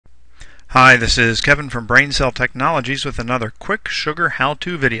Hi, this is Kevin from Brain Cell Technologies with another quick sugar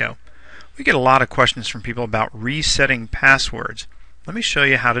how-to video. We get a lot of questions from people about resetting passwords. Let me show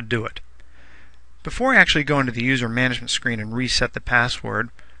you how to do it. Before I actually go into the user management screen and reset the password,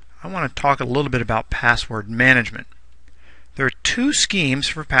 I want to talk a little bit about password management. There are two schemes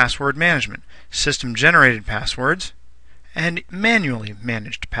for password management: system-generated passwords and manually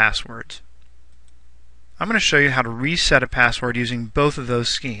managed passwords. I'm going to show you how to reset a password using both of those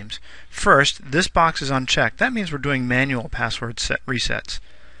schemes. First, this box is unchecked. That means we're doing manual password resets.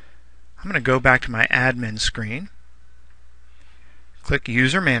 I'm going to go back to my admin screen, click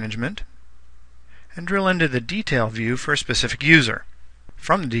User Management, and drill into the detail view for a specific user.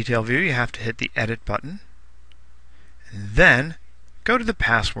 From the detail view, you have to hit the Edit button, and then go to the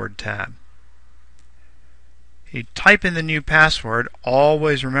Password tab. You type in the new password,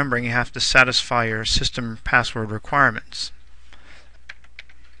 always remembering you have to satisfy your system password requirements.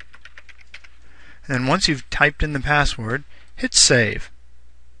 And then once you've typed in the password, hit Save.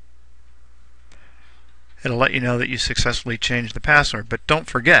 It'll let you know that you successfully changed the password, but don't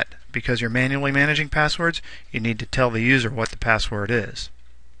forget, because you're manually managing passwords, you need to tell the user what the password is.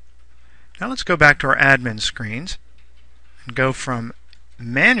 Now let's go back to our admin screens and go from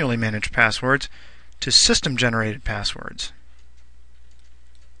manually managed passwords to system-generated passwords.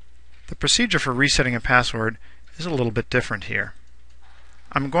 The procedure for resetting a password is a little bit different here.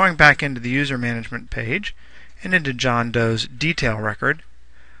 I'm going back into the user management page and into John Doe's detail record.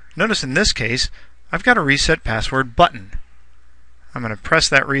 Notice in this case I've got a reset password button. I'm going to press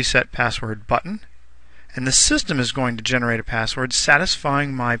that reset password button, and the system is going to generate a password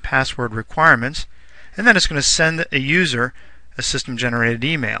satisfying my password requirements, and then it's going to send a user a system-generated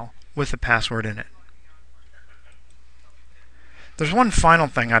email with the password in it. There's one final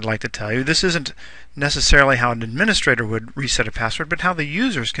thing I'd like to tell you. This isn't necessarily how an administrator would reset a password, but how the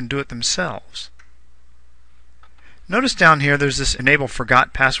users can do it themselves. Notice down here there's this Enable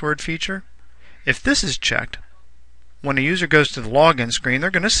Forgot Password feature. If this is checked, when a user goes to the login screen, they're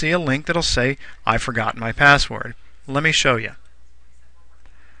going to see a link that'll say, "I've forgotten my password." Let me show you.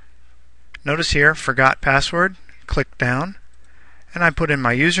 Notice here, Forgot Password. Click down, and I put in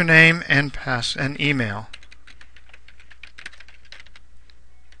my username and email.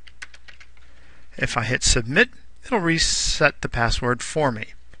 If I hit Submit, it'll reset the password for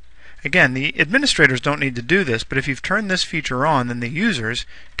me. Again, the administrators don't need to do this, but if you've turned this feature on, then the users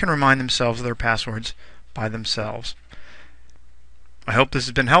can remind themselves of their passwords by themselves. I hope this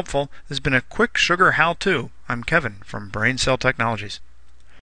has been helpful. This has been a quick sugar how-to. I'm Kevin from Brain Cell Technologies.